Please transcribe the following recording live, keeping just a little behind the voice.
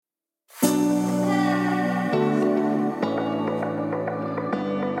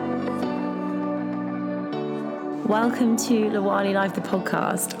Welcome to Lawali Life, the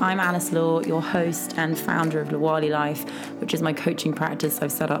podcast. I'm Alice Law, your host and founder of Lawali Life, which is my coaching practice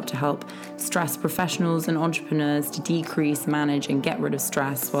I've set up to help stress professionals and entrepreneurs to decrease, manage, and get rid of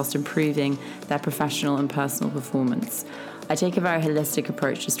stress whilst improving their professional and personal performance. I take a very holistic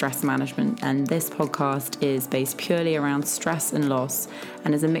approach to stress management, and this podcast is based purely around stress and loss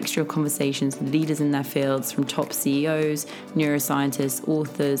and is a mixture of conversations with leaders in their fields, from top CEOs, neuroscientists,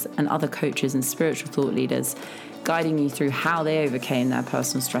 authors, and other coaches and spiritual thought leaders, guiding you through how they overcame their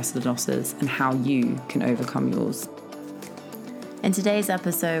personal stress and losses and how you can overcome yours. In today's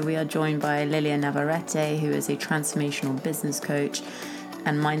episode, we are joined by Lilia Navarrete, who is a transformational business coach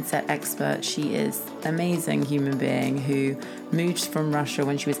and mindset expert. She is an amazing human being who moved from Russia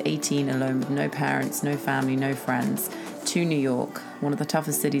when she was 18 alone with no parents, no family, no friends, to New York, one of the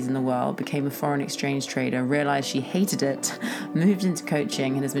toughest cities in the world, became a foreign exchange trader, realized she hated it, moved into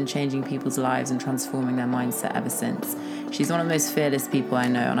coaching, and has been changing people's lives and transforming their mindset ever since. She's one of the most fearless people I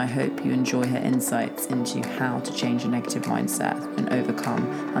know, and I hope you enjoy her insights into how to change a negative mindset and overcome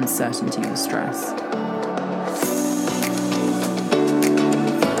uncertainty or stress.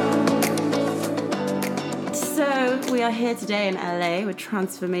 We are here today in LA with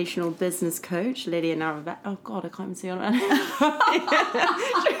transformational business coach Lilia Navarrete. Oh God, I can't even see on it.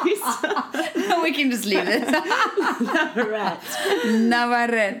 No, we can just leave it.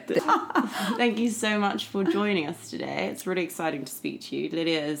 Navarrete. Thank you so much for joining us today. It's really exciting to speak to you.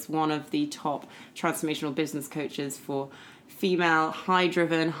 Lilia is one of the top transformational business coaches for female,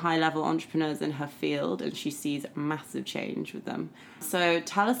 high-driven, high-level entrepreneurs in her field, and she sees massive change with them. So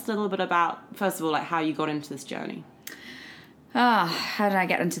tell us a little bit about, first of all, like how you got into this journey. How did I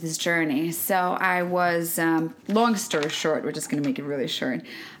get into this journey? So I was, long story short, we're just going to make it really short.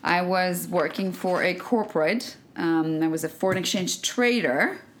 I was working for a corporate. I was a foreign exchange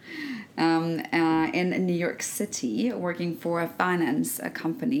trader in New York City, working for a finance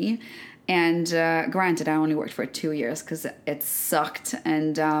company. And granted, I only worked for 2 years because it sucked,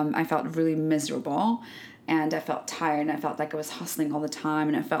 and I felt really miserable, and I felt tired, and I felt like I was hustling all the time,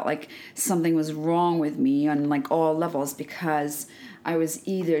 and I felt like something was wrong with me on like all levels because I was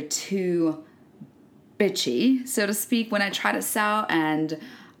either too bitchy, so to speak, when I tried to sell, and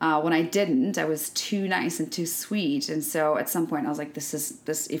when I didn't, I was too nice and too sweet. And so at some point I was like,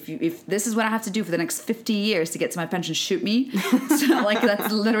 if this is what I have to do for the next 50 years to get to my pension, shoot me. So like,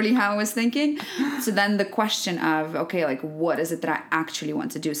 that's literally how I was thinking. So then the question of, okay, like what is it that I actually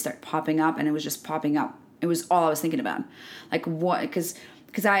want to do start popping up, and it was just popping up. It was all I was thinking about. Like what, because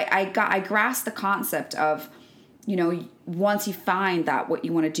I grasped the concept of, you know, once you find that what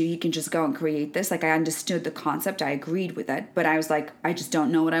you want to do, you can just go and create this. Like I understood the concept, I agreed with it, but I was like, I just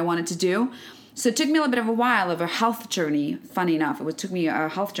don't know what I wanted to do. So it took me a little bit of a while of a health journey. Funny enough, took me a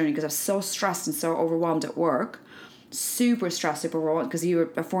health journey because I was so stressed and so overwhelmed at work. Super stressed, super overwhelmed, because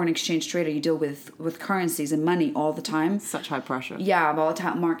you're a foreign exchange trader. You deal with currencies and money all the time. Such high pressure. Yeah,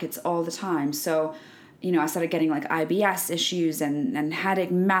 volatile markets all the time. So, you know, I started getting like IBS issues and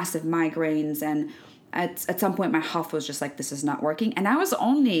headache, massive migraines, and at some point my health was just like, this is not working. And I was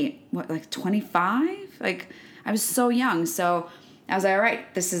only, 25? Like, I was so young. So I was like, all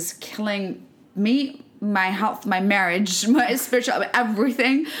right, this is killing me, my health, my marriage, my spiritual,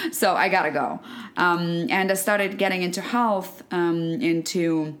 everything. So I gotta go. And I started getting into health,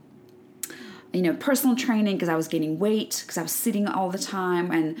 into, you know, personal training, because I was gaining weight, because I was sitting all the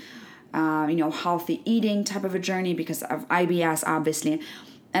time, and, you know, healthy eating type of a journey because of IBS, obviously.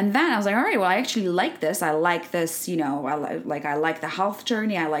 And then I was like, all right, well, I actually like this. I like this, you know, I like the health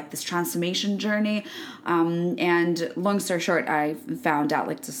journey. I like this transformation journey. And long story short, I found out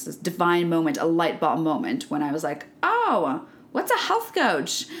like this divine moment, a light bulb moment, when I was like, oh, what's a health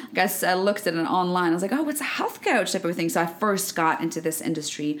coach? I guess I looked at it online. I was like, oh, what's a health coach type of thing? So I first got into this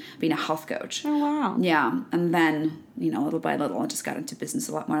industry being a health coach. Oh, wow. Yeah. And then, you know, little by little, I just got into business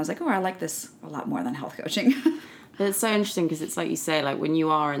a lot more. I was like, oh, I like this a lot more than health coaching. But it's so interesting because it's like you say, like when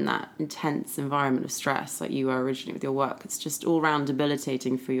you are in that intense environment of stress, like you were originally with your work, it's just all round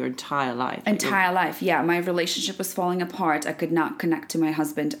debilitating for your entire life. Entire life, yeah. My relationship was falling apart. I could not connect to my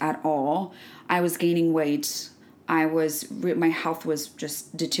husband at all. I was gaining weight. My health was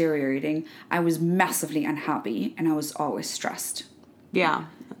just deteriorating. I was massively unhappy, and I was always stressed. Yeah,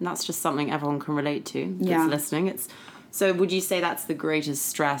 and that's just something everyone can relate to that's listening. So would you say that's the greatest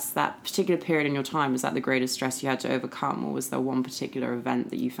stress, that particular period in your time, was that the greatest stress you had to overcome, or was there one particular event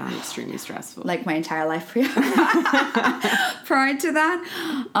that you found extremely stressful? Like my entire life prior to that?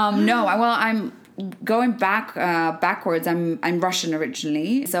 No, I'm going backwards. I'm Russian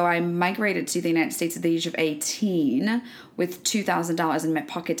originally, so I migrated to the United States at the age of 18 with $2,000 in my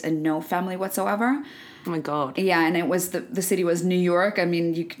pocket and no family whatsoever. Oh my God. Yeah, and it was the city was New York. I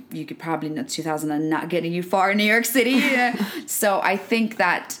mean, you could probably know 2000 and not getting you far in New York City. So I think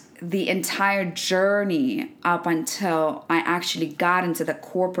that the entire journey up until I actually got into the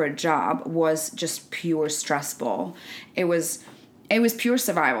corporate job was just pure stressful. It was pure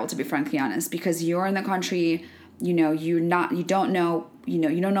survival, to be frankly honest, because you're in the country, you don't know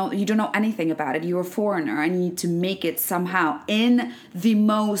anything about it. You're a foreigner and you need to make it somehow in the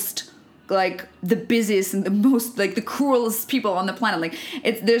most, like, the busiest and the most, like, the cruelest people on the planet. Like,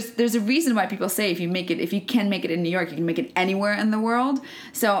 there's a reason why people say if you can make it in New York, you can make it anywhere in the world.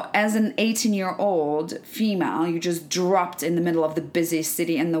 So as an 18-year-old female, you just dropped in the middle of the busiest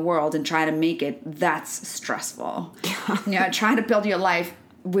city in the world and try to make it. That's stressful. Trying to build your life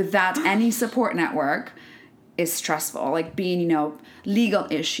without any support network is stressful. Like, being, legal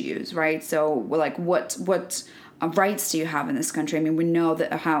issues, right? So, like, what rights do you have in this country? I mean, we know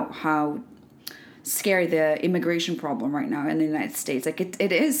that how scary the immigration problem right now in the United States. Like,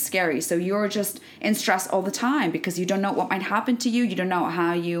 it is scary. So you're just in stress all the time because you don't know what might happen to you. You don't know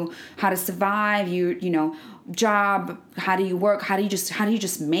how to survive. Job. How do you work? How do you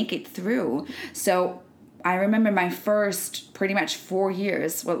just make it through? So I remember my first pretty much 4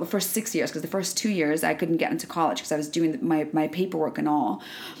 years, well, the first 6 years, because the first 2 years I couldn't get into college because I was doing my paperwork and all.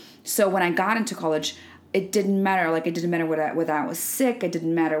 So when I got into college, it didn't matter. Like, it didn't matter whether I was sick. It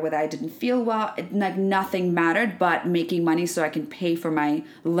didn't matter whether I didn't feel well. Nothing mattered but making money so I can pay for my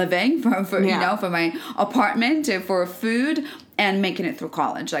living, for my apartment, for food, and making it through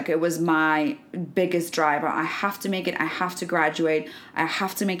college. Like, it was my biggest driver. I have to make it. I have to graduate. I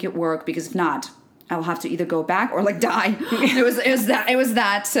have to make it work, because if not, I'll have to either go back or, like, die. It was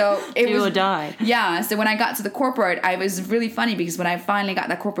that. So it was, or die. Yeah. So when I got to the corporate, I was really funny because when I finally got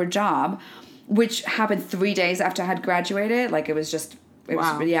that corporate job, which happened 3 days after I had graduated, like, it was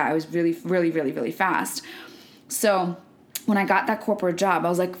really, really, really, really fast. So when I got that corporate job, I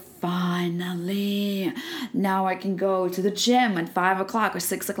was like, finally, now I can go to the gym at 5 o'clock or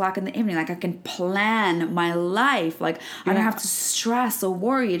 6 o'clock in the evening. Like, I can plan my life. Like, I don't have to stress or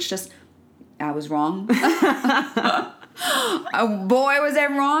worry. It's just, I was wrong. Oh, boy, was I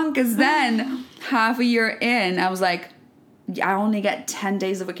wrong. Because then half a year in, I was like, I only get 10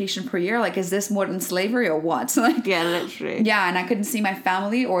 days of vacation per year. Like, is this modern slavery or what? Like, yeah, literally. Yeah, and I couldn't see my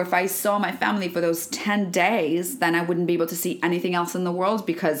family, or if I saw my family for those 10 days, then I wouldn't be able to see anything else in the world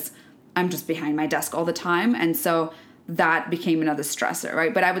because I'm just behind my desk all the time. And so that became another stressor,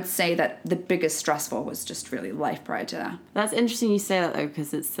 right? But I would say that the biggest stressful was just really life prior to that. That's interesting you say that, though,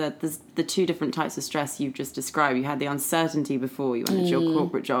 because it's there's the two different types of stress you've just described. You had the uncertainty before you went into your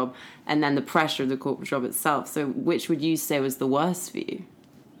corporate job, and then the pressure of the corporate job itself. So which would you say was the worst for you?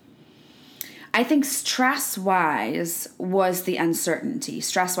 I think stress-wise was the uncertainty.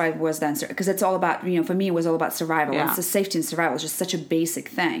 Stress-wise was the uncertainty. Because it's all about, for me, it was all about survival. Yeah. It's the safety and survival. It's just such a basic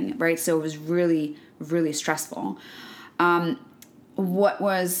thing, right? So it was really, really stressful. What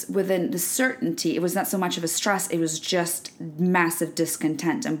was within the certainty, it was not so much of a stress, it was just massive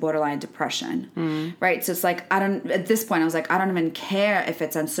discontent and borderline depression, right? So it's like, at this point, I was like, I don't even care if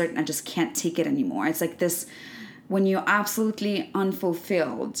it's uncertain, I just can't take it anymore. It's like this, when you're absolutely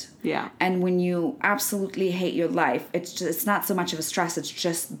unfulfilled, and when you absolutely hate your life, it's not so much of a stress, it's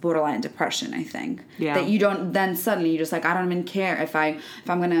just borderline depression, I think. Yeah. That you don't, then suddenly you're just like, I don't even care if I'm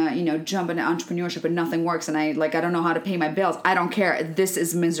gonna, jump into entrepreneurship and nothing works and I don't know how to pay my bills. I don't care. This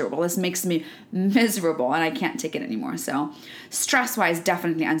is miserable. This makes me miserable and I can't take it anymore. So stress-wise,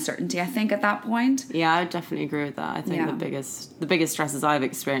 definitely uncertainty, I think, at that point. Yeah, I would definitely agree with that. I think the biggest stresses I've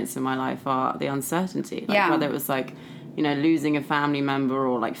experienced in my life are the uncertainty. Whether it was like, losing a family member,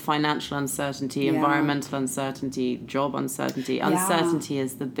 or like financial uncertainty, environmental uncertainty, job uncertainty. Uncertainty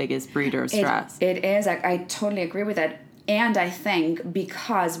is the biggest breeder of stress. It is. I totally agree with that. And I think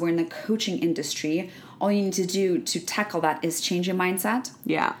because we're in the coaching industry, all you need to do to tackle that is change your mindset.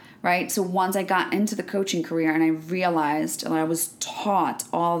 Yeah. Right? So once I got into the coaching career and I realized, and I was taught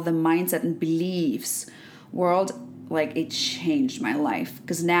all the mindset and beliefs world, like, it changed my life.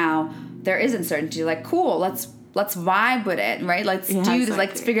 Because now there is uncertainty. Like, cool, let's vibe with it, right? Let's do this. Exactly.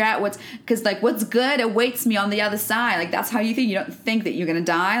 Let's figure out what's good awaits me on the other side. Like, that's how you think. You don't think that you're going to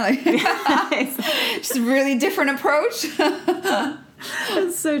die. Like, just a really different approach.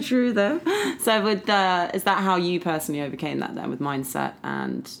 That's so true, though. So is that how you personally overcame that then, with mindset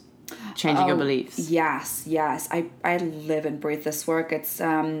and changing your beliefs? Yes. I live and breathe this work.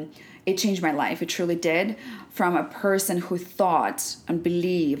 It changed my life. It truly did. From a person who thought and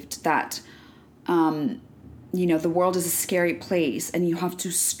believed that, the world is a scary place and you have to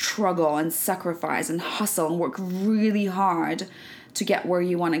struggle and sacrifice and hustle and work really hard to get where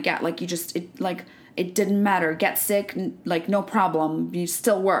you want to get. Like, It didn't matter. Get sick, like no problem. You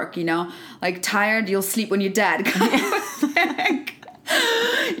still work, you know? Like tired, you'll sleep when you're dead.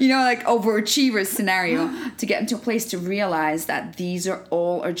 You know, like overachiever scenario, to get into a place to realize that these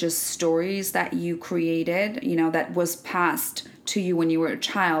are just stories that you created, you know, that was passed to you when you were a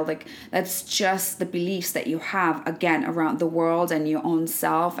child. Like that's just the beliefs that you have, again, around the world and your own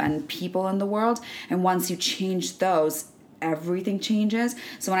self and people in the world. And once you change those, everything changes.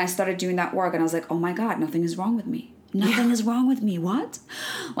 So when I started doing that work, and I was like, oh my God, nothing is wrong with me. Nothing is wrong with me. What?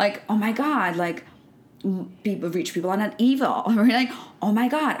 Like, oh my God, like rich people are not evil. We're like, oh my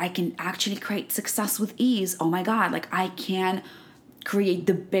God, I can actually create success with ease. Oh my God, like I can create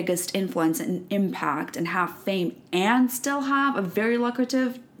the biggest influence and impact and have fame and still have a very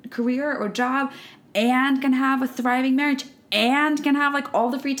lucrative career or job and can have a thriving marriage and can have like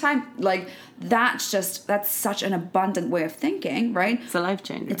all the free time. Like that's such an abundant way of thinking, right? It's a life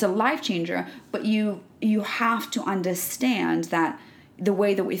changer. It's a life changer. But you have to understand that the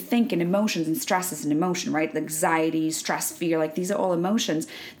way that we think and emotions, and stress is an emotion, right? Anxiety, stress, fear, like these are all emotions.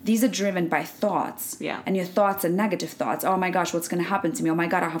 These are driven by thoughts. Yeah. And your thoughts are negative thoughts. Oh my gosh, what's going to happen to me? Oh my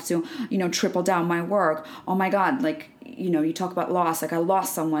God, I have to, you know, triple down my work. Oh my God, like, you know, you talk about loss, like I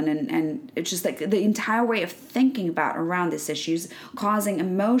lost someone, and it's just like the entire way of thinking about around these issues causing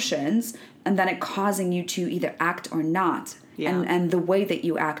emotions, and then it causing you to either act or not. Yeah. And the way that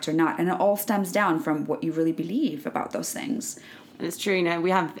you act or not. And it all stems down from what you really believe about those things. And it's true, you know,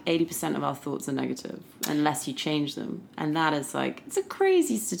 we have 80% of our thoughts are negative unless you change them. And that is like, it's a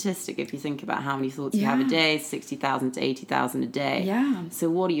crazy statistic if you think about how many thoughts you have a day, 60,000 to 80,000 a day. Yeah.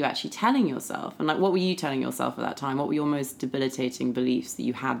 So what are you actually telling yourself? And like, what were you telling yourself at that time? What were your most debilitating beliefs that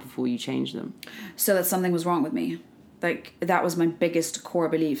you had before you changed them? So that something was wrong with me. Like, that was my biggest core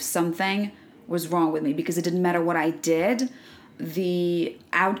belief. Something was wrong with me because it didn't matter what I did. The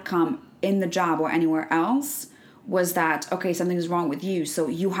outcome in the job or anywhere else was that, okay, something is wrong with you, so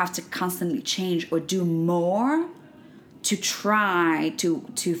you have to constantly change or do more to try to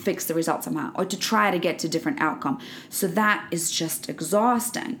fix the result somehow, or to try to get to a different outcome. So that is just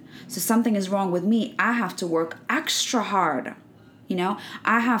exhausting. So something is wrong with me. I have to work extra hard. You know,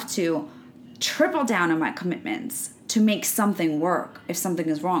 I have to triple down on my commitments to make something work if something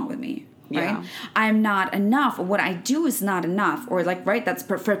is wrong with me. Right? Yeah. I'm not enough. What I do is not enough. Or like, right, that's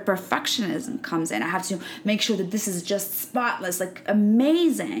perfectionism comes in. I have to make sure that this is just spotless, like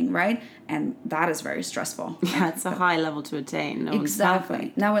amazing, right? And that is very stressful. Yeah, it's a high level to attain. No Exactly. one's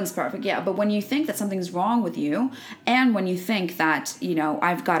perfect. No one's perfect, yeah. But when you think that something's wrong with you, and when you think that, you know,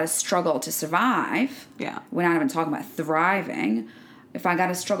 I've got to struggle to survive, Yeah. we're not even talking about thriving. If I got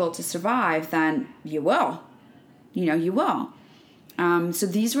to struggle to survive, then you will. You know, you will. So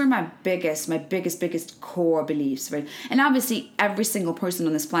these were my biggest core beliefs, right? And obviously every single person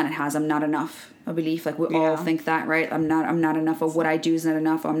on this planet has I'm not enough a belief. Like we all think that, right? I'm not enough, or what I do is not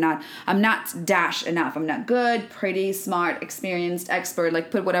enough. I'm not dash enough. I'm not good, pretty, smart, experienced, expert,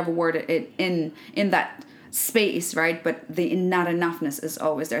 like put whatever word it in that space, right? But the not enoughness is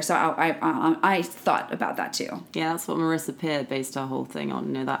always there. So I thought about that too. Yeah, that's what Marissa Peer based her whole thing on,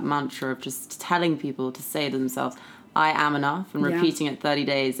 you know, that mantra of just telling people to say to themselves, I am enough, and repeating it 30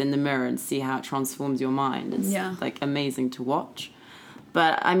 days in the mirror and see how it transforms your mind. It's like amazing to watch.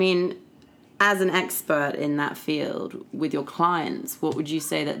 But I mean, as an expert in that field with your clients, what would you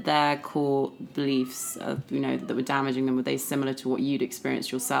say that their core beliefs, you know, that were damaging them, were they similar to what you'd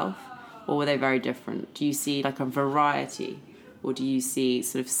experienced yourself, or were they very different? Do you see like a variety? Or do you see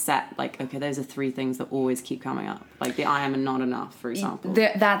sort of set, like, okay, those are three things that always keep coming up? Like the I am and not enough, for example.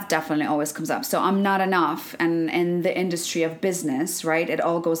 That definitely always comes up. So I'm not enough. And in the industry of business, right, it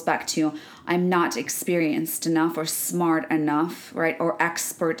all goes back to I'm not experienced enough or smart enough, right, or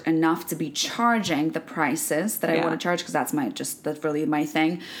expert enough to be charging the prices that I want to charge, because that's really my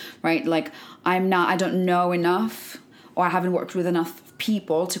thing, right? Like I don't know enough, or I haven't worked with enough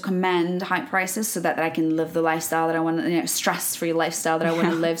people to command high prices so that I can live the lifestyle that I want, you know, stress-free lifestyle that I want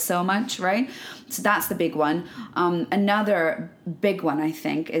to live so much, right? So that's the big one. Another big one, I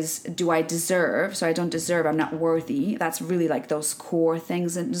think, is do I deserve? So I don't deserve, I'm not worthy. That's really like those core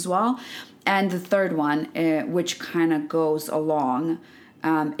things as well. And the third one, which kind of goes along,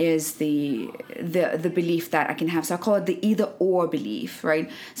 is the belief that I can have. So I call it the either or belief, right?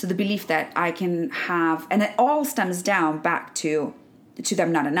 So the belief that I can have, and it all stems down back to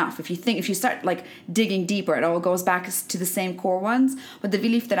them not enough. If you start like digging deeper, it all goes back to the same core ones. But the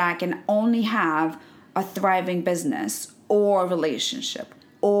belief that I can only have a thriving business or relationship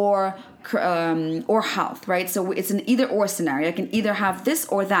or health, right? So it's an either or scenario. I can either have this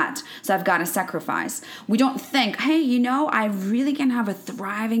or that. So I've got to sacrifice. We don't think, hey, you know, I really can have a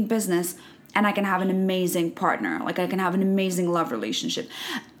thriving business and I can have an amazing partner. Like I can have an amazing love relationship,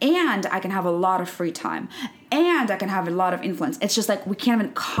 and I can have a lot of free time, and I can have a lot of influence. It's just like we can't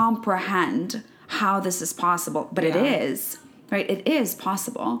even comprehend how this is possible, but it is, right? It is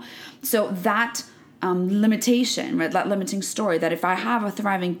possible. So that limitation, right? That limiting story that if I have a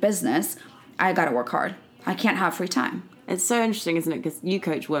thriving business, I got to work hard. I can't have free time. It's so interesting, isn't it? Because you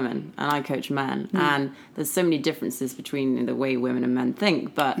coach women and I coach men, and there's so many differences between the way women and men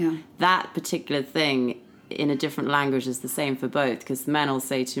think. But that particular thing in a different language is the same for both. Because men will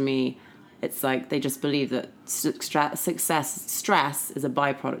say to me, it's like they just believe that stress is a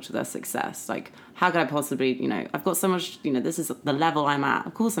byproduct of their success. Like, how could I possibly, I've got so much, this is the level I'm at.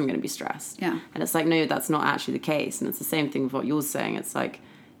 Of course I'm going to be stressed. Yeah. And it's like, no, that's not actually the case. And it's the same thing with what you're saying. It's like,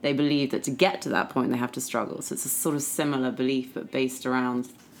 they believe that to get to that point, they have to struggle. So it's a sort of similar belief, but based around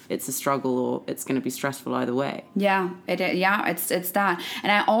it's a struggle or it's going to be stressful either way. Yeah, it's that.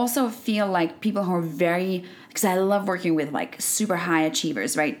 And I also feel like people who are because I love working with like super high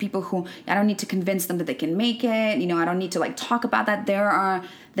achievers, right? People who I don't need to convince them that they can make it. I don't need to like talk about that.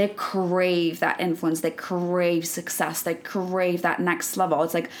 They crave that influence. They crave success. They crave that next level.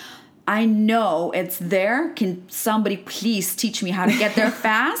 It's like, I know it's there. Can somebody please teach me how to get there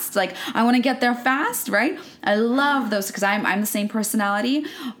fast? Like, I want to get there fast, right? I love those because I'm the same personality.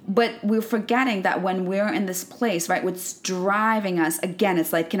 But we're forgetting that when we're in this place, right, what's driving us, again,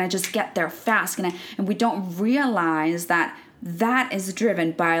 it's like, can I just get there fast? And we don't realize that is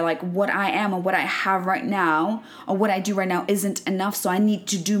driven by like what I am or what I have right now or what I do right now isn't enough. So I need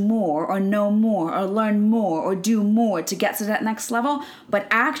to do more or know more or learn more or do more to get to that next level. But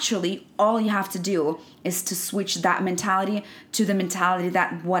actually, all you have to do is to switch that mentality to the mentality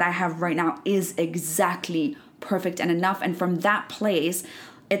that what I have right now is exactly perfect and enough. And from that place,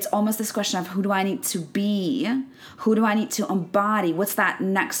 it's almost this question of who do I need to be? Who do I need to embody? What's that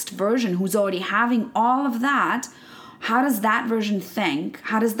next version who's already having all of that? How does that version think?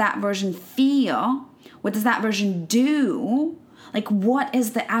 How does that version feel? What does that version do? Like, what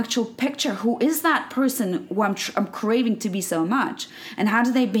is the actual picture? Who is that person who I'm craving to be so much? And how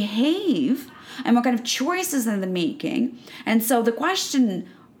do they behave? And what kind of choices are they making? And so the question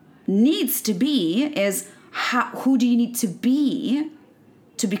needs to be is, who do you need to be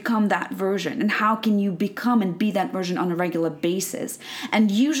to become that version? And how can you become and be that version on a regular basis?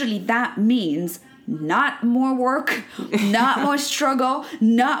 And usually that means not more work, not more struggle,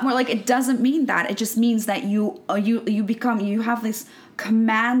 not more, like, it doesn't mean that. It just means that you have this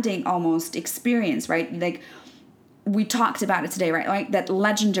commanding almost experience, right? Like we talked about it today, right? Like that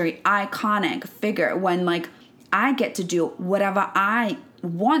legendary, iconic figure when like I get to do whatever I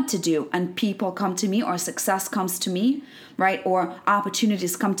want to do and people come to me or success comes to me, right? Or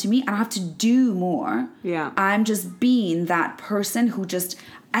opportunities come to me. I don't have to do more. Yeah. I'm just being that person who just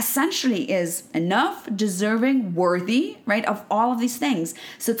essentially is enough, deserving, worthy, right, of all of these things.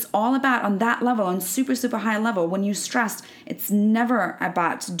 So it's all about on that level, on super, super high level, when you stress, it's never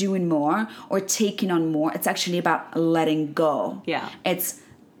about doing more or taking on more. It's actually about letting go. Yeah. It's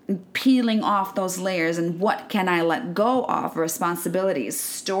peeling off those layers and what can I let go of? Responsibilities,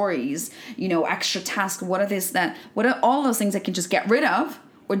 stories, extra tasks. What are all those things I can just get rid of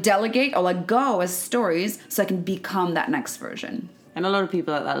or delegate or let go as stories so I can become that next version? And a lot of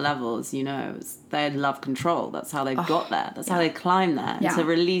people at that level, as you know, they love control. That's how they got there. That's how they climb there. And to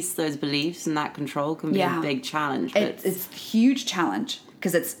release those beliefs and that control can be a big challenge. But it's a huge challenge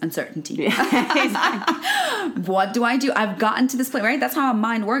because it's uncertainty. Yeah. What do I do? I've gotten to this place, right? That's how our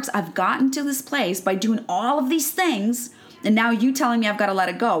mind works. I've gotten to this place by doing all of these things. And now you telling me I've got to let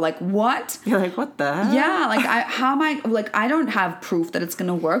it go. Like, what? You're like, what the hell? Yeah, like, I don't have proof that it's going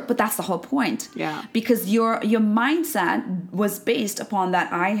to work, but that's the whole point. Yeah. Because your mindset was based upon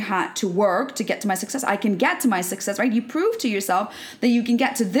that I had to work to get to my success. I can get to my success, right? You prove to yourself that you can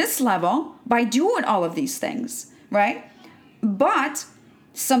get to this level by doing all of these things, right? But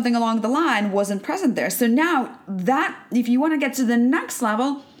something along the line wasn't present there. So now that, if you want to get to the next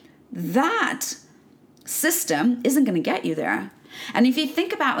level, that system isn't going to get you there. And if you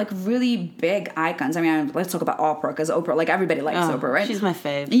think about like really big icons, I mean, let's talk about Oprah, because Oprah, like everybody likes Oprah, right? She's my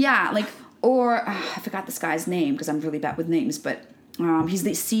fave. Yeah, like, or I forgot this guy's name because I'm really bad with names, but he's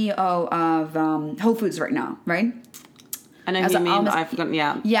the CEO of Whole Foods right now, right? I know who you mean, but I forgot.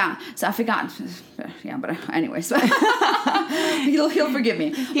 Yeah. Yeah. So I forgot. Yeah, but anyways, he'll forgive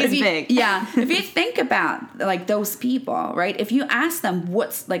me. He's big. Yeah. If you think about like those people, right? If you ask them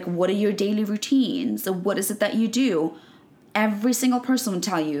what are your daily routines? What is it that you do? Every single person will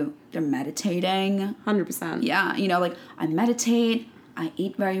tell you they're meditating. 100%. Yeah. Like I meditate. I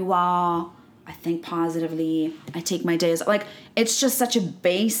eat very well. I think positively, I take my days, like, it's just such a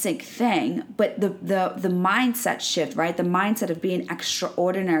basic thing. But the mindset shift, right? The mindset of being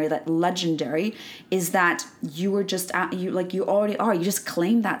extraordinary, like legendary, is that you are just, you already are, you just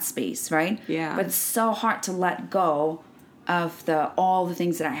claim that space, right? Yeah. But it's so hard to let go of all the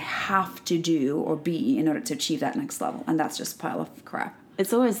things that I have to do or be in order to achieve that next level. And that's just a pile of crap.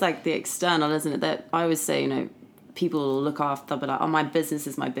 It's always like the external, isn't it? That I always say, people will look after, they'll be like, oh, my business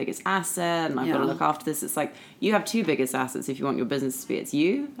is my biggest asset and I've got to look after this. It's like, you have two biggest assets if you want your business to be. It's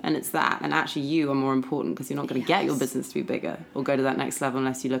you and it's that. And actually you are more important because you're not going to get your business to be bigger or go to that next level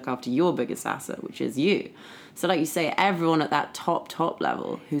unless you look after your biggest asset, which is you. So like you say, everyone at that top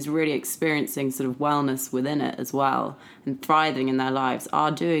level who's really experiencing sort of wellness within it as well and thriving in their lives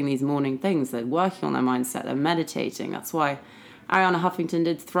are doing these morning things. They're working on their mindset. They're meditating. That's why Arianna Huffington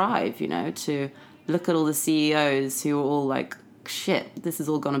did Thrive, to look at all the CEOs who were all like, shit, this has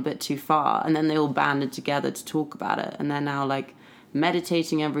all gone a bit too far. And then they all banded together to talk about it. And they're now like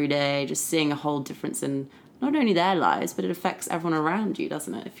meditating every day, just seeing a whole difference in not only their lives, but it affects everyone around you,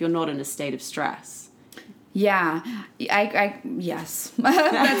 doesn't it? If you're not in a state of stress. Yeah, yes.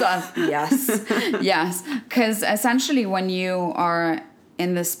 That's us. Yes. Because essentially when you are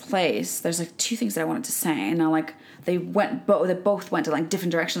in this place, there's like two things that I wanted to say. And now like they both went to like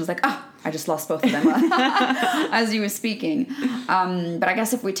different directions. Like, I just lost both of them as you were speaking. But I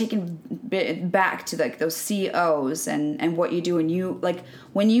guess if we're taking back to like those CEOs and what you do, and you like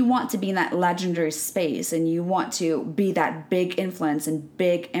when you want to be in that legendary space and you want to be that big influence and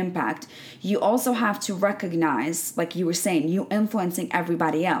big impact, you also have to recognize, like you were saying, you influencing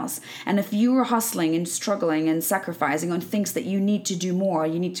everybody else. And if you are hustling and struggling and sacrificing on things that you need to do more,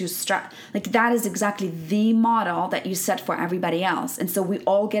 you need to like that is exactly the model that you set for everybody else. And so we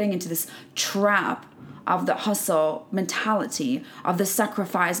all getting into this trap of the hustle mentality, of the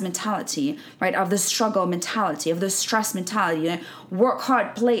sacrifice mentality, right? Of the struggle mentality, of the stress mentality. Work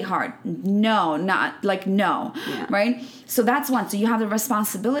hard, play hard. No, right? So that's one. So you have the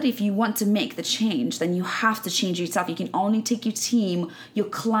responsibility. If you want to make the change, then you have to change yourself. You can only take your team, your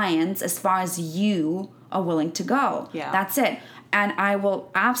clients, as far as you are willing to go. Yeah. That's it. And I will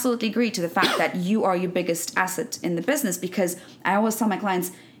absolutely agree to the fact that you are your biggest asset in the business, because I always tell my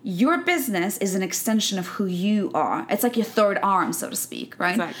clients, your business is an extension of who you are. It's like your third arm, so to speak,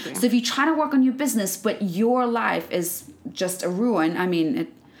 right? Exactly. So if you try to work on your business, but your life is just a ruin, I mean,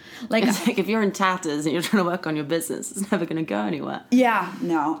 it's like if you're in tatters and you're trying to work on your business, it's never going to go anywhere. Yeah,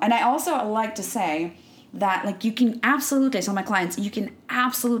 no. And I also like to say that like you can absolutely, I tell my clients, you can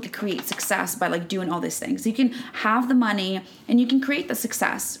absolutely create success by like doing all these things. You can have the money and you can create the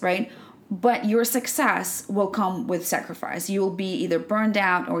success, right? But your success will come with sacrifice. You will be either burned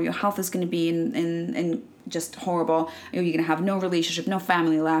out, or your health is going to be in just horrible. Or you're going to have no relationship, no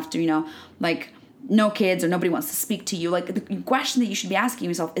family left, like no kids, or nobody wants to speak to you. Like the question that you should be asking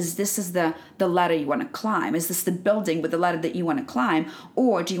yourself is the ladder you want to climb? Is this the building with the ladder that you want to climb?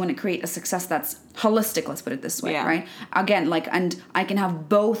 Or do you want to create a success that's holistic, let's put it this way, right? Again, and I can have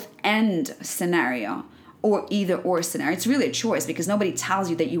both end scenario, or either or scenario. It's really a choice, because nobody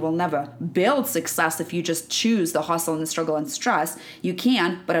tells you that you will never build success if you just choose the hustle and the struggle and stress. You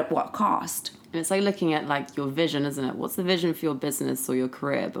can, but at what cost? And it's like looking at like your vision, isn't it? What's the vision for your business or your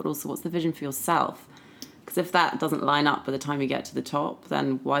career, but also what's the vision for yourself? Because if that doesn't line up by the time you get to the top,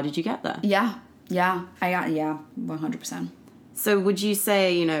 then why did you get there? Yeah, 100%. So would you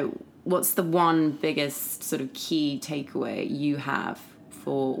say, what's the one biggest sort of key takeaway you have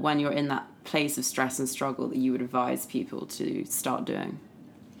for when you're in that place of stress and struggle that you would advise people to start doing?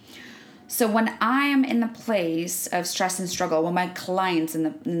 So when I am in the place of stress and struggle, when my clients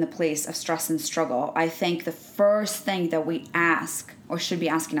in the place of stress and struggle, I think the first thing that we ask, or should be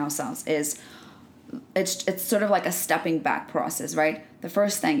asking ourselves, is it's sort of like a stepping back process, right? The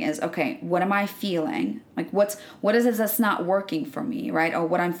first thing is, okay, what am I feeling? Like what is it that's not working for me, right? Or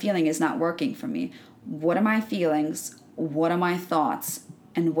what I'm feeling is not working for me. What are my feelings? What are my thoughts?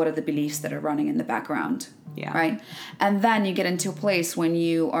 And what are the beliefs that are running in the background? Yeah. Right? And then you get into a place when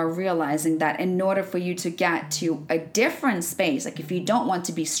you are realizing that in order for you to get to a different space, like if you don't want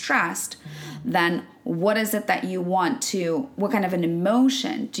to be stressed, then what is it that you want to, what kind of an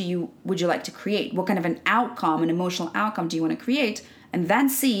emotion would you like to create? What kind of an emotional outcome do you want to create? And then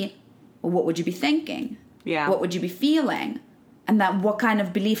see, well, what would you be thinking? Yeah. What would you be feeling? And then what kind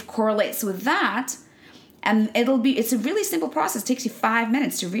of belief correlates with that? And it's a really simple process. It takes you 5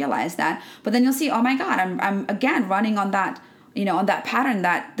 minutes to realize that. But then you'll see, oh my God, I'm again running on that, on that pattern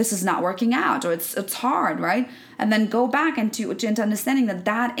that this is not working out, or it's hard, right? And then go back into understanding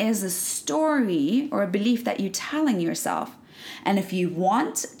that is a story or a belief that you're telling yourself. And if you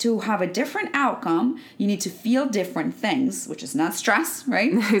want to have a different outcome, you need to feel different things, which is not stress,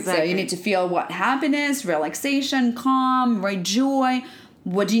 right? Exactly. So you need to feel what? Happiness, relaxation, calm, right? Joy.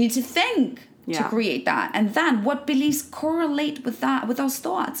 What do you need to think to create that? And then what beliefs correlate with that, with those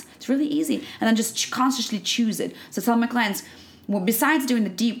thoughts? It's really easy. And then just consciously choose it. So tell my clients, well, besides doing the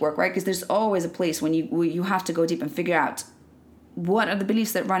deep work, right? Because there's always a place when you have to go deep and figure out what are the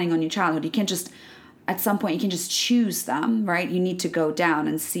beliefs that are running on your childhood. You can't just, at some point, you can just choose them, right? You need to go down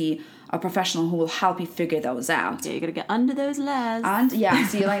and see a professional who will help you figure those out. Yeah, you gotta get under those layers. And yeah,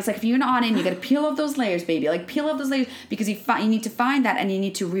 so it's like if you're not in, you gotta peel off those layers, baby. Like peel off those layers, because you need to find that and you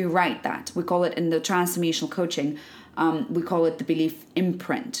need to rewrite that. We call it in the transformational coaching. We call it the belief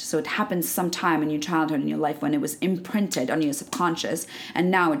imprint. So it happens sometime in your childhood, in your life, when it was imprinted on your subconscious,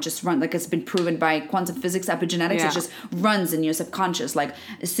 and now it just runs, like it's been proven by quantum physics, epigenetics. It just runs in your subconscious. Like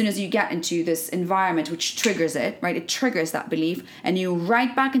as soon as you get into this environment which triggers it, right? It triggers that belief, and you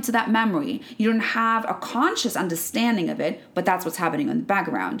right back into that memory. You don't have a conscious understanding of it, but that's what's happening in the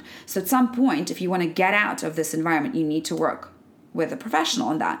background. So at some point, if you want to get out of this environment, you need to work with a professional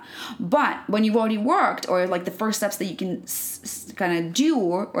on that. But when you've already worked, or like the first steps that you can kind of do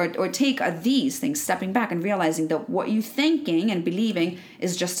or take are these things, stepping back and realizing that what you're thinking and believing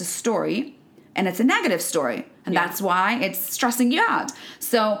is just a story, and it's a negative story, and that's why it's stressing you out.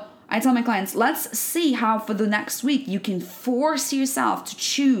 So I tell my clients, let's see how for the next week you can force yourself to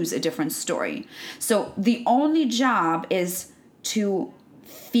choose a different story. So the only job is to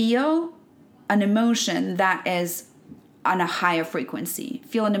feel an emotion that is on a higher frequency.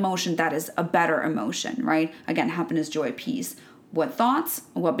 Feel an emotion that is a better emotion, right? Again, happiness, joy, peace. What thoughts,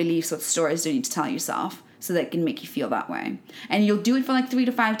 what beliefs, what stories do you need to tell yourself so that it can make you feel that way? And you'll do it for like 3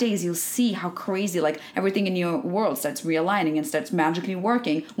 to 5 days. You'll see how crazy, like everything in your world starts realigning and starts magically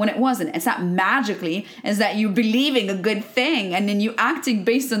working when it wasn't. It's not magically, it's that you're believing a good thing and then you acting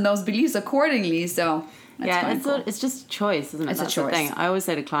based on those beliefs accordingly. So that's it's just a choice, isn't it? It's That's a choice. The thing. I always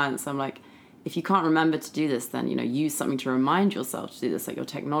say to clients, I'm like, if you can't remember to do this, then, use something to remind yourself to do this, like your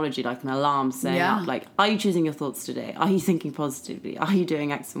technology, like an alarm saying, like, are you choosing your thoughts today? Are you thinking positively? Are you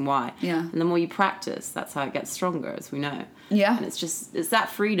doing X and Y? Yeah. And the more you practice, that's how it gets stronger, as we know. Yeah. And it's that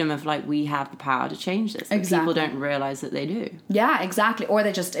freedom of like, we have the power to change this. Exactly. People don't realize that they do. Yeah, exactly. Or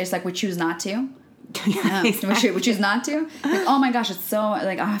it's like we choose not to. Yeah, exactly. We choose not to. Like, oh my gosh, it's so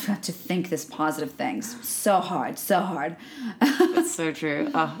like I've got to think this positive things. So hard. It's so true.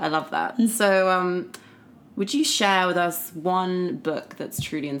 Oh, I love that. So, would you share with us one book that's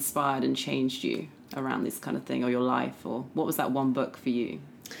truly inspired and changed you around this kind of thing, or your life, or what was that one book for you?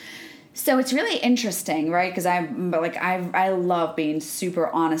 So it's really interesting, right? Because I love being super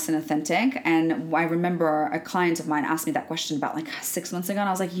honest and authentic. And I remember a client of mine asked me that question about like 6 months ago. And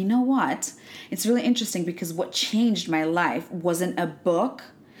I was like, you know what? It's really interesting because what changed my life wasn't a book.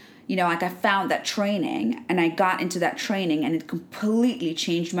 Like I found that training and I got into that training and it completely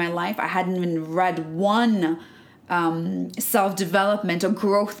changed my life. I hadn't even read one self-development or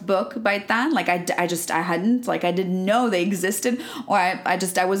growth book by then. Like I hadn't, like I didn't know they existed, or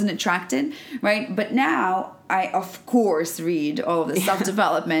I wasn't attracted, right? But now I of course read all of the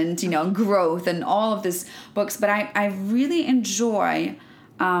self-development, growth and all of these books, but I really enjoy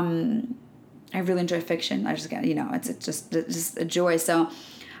fiction. I just get, it's just a joy. So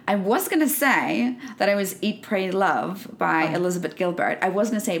I was going to say that I was Eat, Pray, Love by Elizabeth Gilbert. I was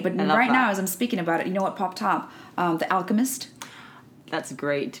going to say, but right now as I'm speaking about it, you know what popped up? The Alchemist. That's a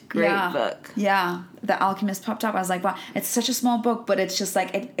great book. Yeah, The Alchemist popped up. I was like, wow, it's such a small book, but it's just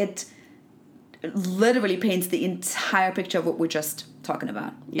like, it literally paints the entire picture of what we're just talking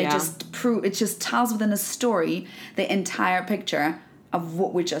about. Yeah. It just tells within a story the entire picture of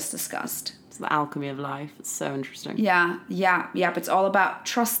what we just discussed. It's the alchemy of life. It's so interesting. Yeah. It's all about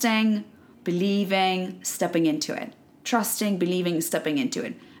trusting, believing, stepping into it. Trusting, believing, stepping into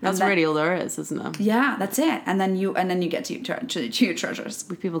it. That's really all there is, isn't it? Yeah, that's it. And then you get to your treasures.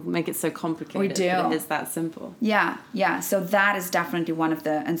 People make it so complicated. We do. But it is that simple. Yeah. So that is definitely one of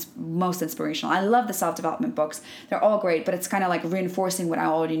the most inspirational. I love the self-development books. They're all great, but it's kind of like reinforcing what I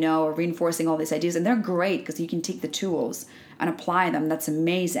already know or reinforcing all these ideas. And they're great because you can take the tools and apply them. That's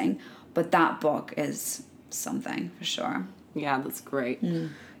amazing. But that book is something for sure. Yeah, that's great.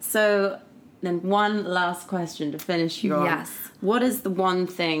 So then one last question to finish you on. Yes. What is the one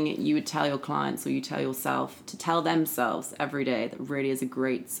thing you would tell your clients or you tell yourself to tell themselves every day that really is a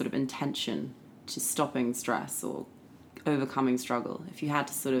great sort of intention to stopping stress or overcoming struggle? If you had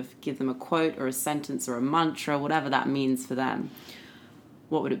to sort of give them a quote or a sentence or a mantra, whatever that means for them,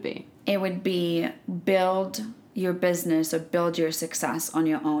 what would it be? It would be build your business or build your success on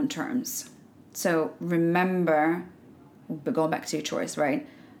your own terms. So remember going back to your choice, right?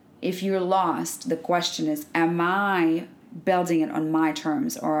 If you're lost, the question is, am I building it on my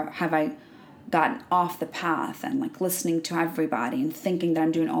terms, or have I gotten off the path and like listening to everybody and thinking that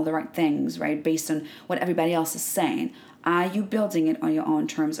I'm doing all the right things, right? Based on what everybody else is saying. Are you building it on your own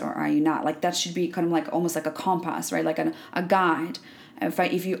terms, or are you not? Like that should be kind of like almost like a compass, right? Like a guide.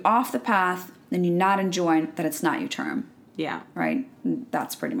 If you're off the path and you're not enjoying, then it's not your term. Yeah. Right?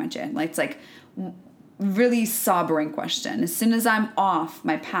 That's pretty much it. Like it's like really sobering question. As soon as I'm off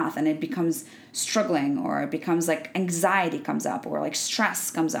my path and it becomes struggling, or it becomes like anxiety comes up, or like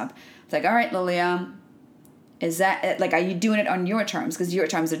stress comes up, it's like, all right, Lilia, is that it? Like, are you doing it on your terms? Because your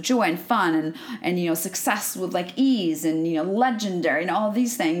terms are joy and fun and you know, success with like ease and, you know, legendary and all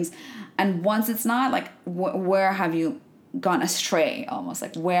these things. And once it's not, like, where have you gone astray? Almost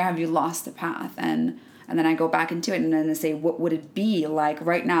like, where have you lost the path? And then I go back into it and then I say, what would it be like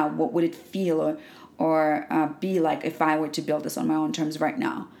right now? What would it feel or be like if I were to build this on my own terms right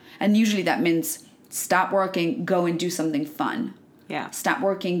now? And usually that means stop working, go and do something fun. Yeah. Stop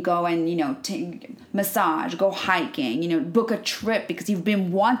working, go and, you know, massage, go hiking, you know, book a trip because you've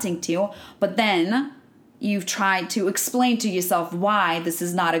been wanting to, but then you've tried to explain to yourself why this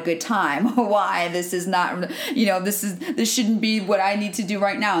is not a good time, or why this is not, you know, this shouldn't be what I need to do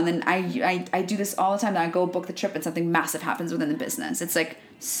right now. And then I do this all the time. That I go book the trip and something massive happens within the business. It's like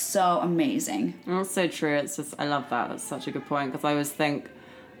so amazing. That's so true. It's just, I love that. That's such a good point, because I always think,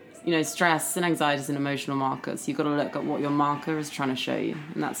 you know, stress and anxiety is an emotional marker. So you've got to look at what your marker is trying to show you.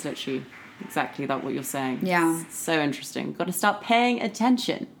 And that's literally exactly that what you're saying. Yeah. It's so interesting. You've got to start paying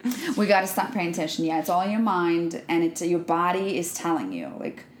attention. We got to stop paying attention. Yeah, it's all in your mind, and it's your body is telling you.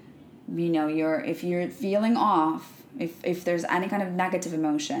 Like, you know, if you're feeling off, if there's any kind of negative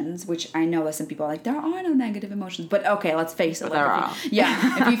emotions, which I know that some people are like, there are no negative emotions, but okay, let's face it. But there are.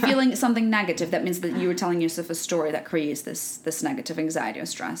 Yeah, if you're feeling something negative, that means that you were telling yourself a story that creates this negative anxiety or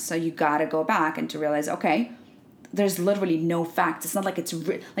stress. So you gotta go back and to realize, okay, there's literally no facts. It's not like it's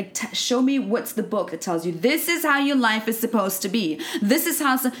show me what's the book that tells you this is how your life is supposed to be. This is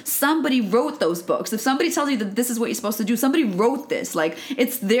how somebody wrote those books. If somebody tells you that this is what you're supposed to do, somebody wrote this. Like,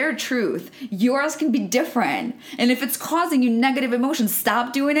 it's their truth. Yours can be different. And if it's causing you negative emotions,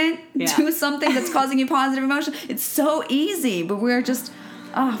 stop doing it. Yeah. Do something that's causing you positive emotion. It's so easy, but we just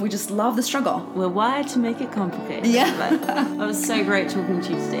love the struggle. We're wired to make it complicated. Yeah. But that was so great talking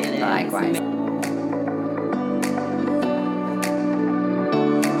to you today. Likewise.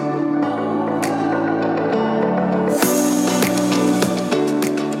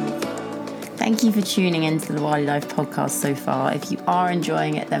 Thank you for tuning into the Lawali Life podcast so far. If you are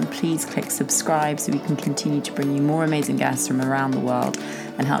enjoying it, then please click subscribe so we can continue to bring you more amazing guests from around the world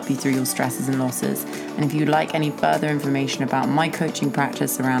and help you through your stresses and losses. And if you'd like any further information about my coaching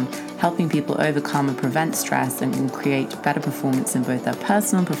practice around helping people overcome and prevent stress and create better performance in both their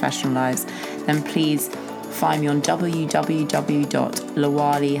personal and professional lives, then please find me on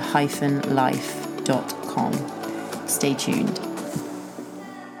www.lawali-life.com. Stay tuned.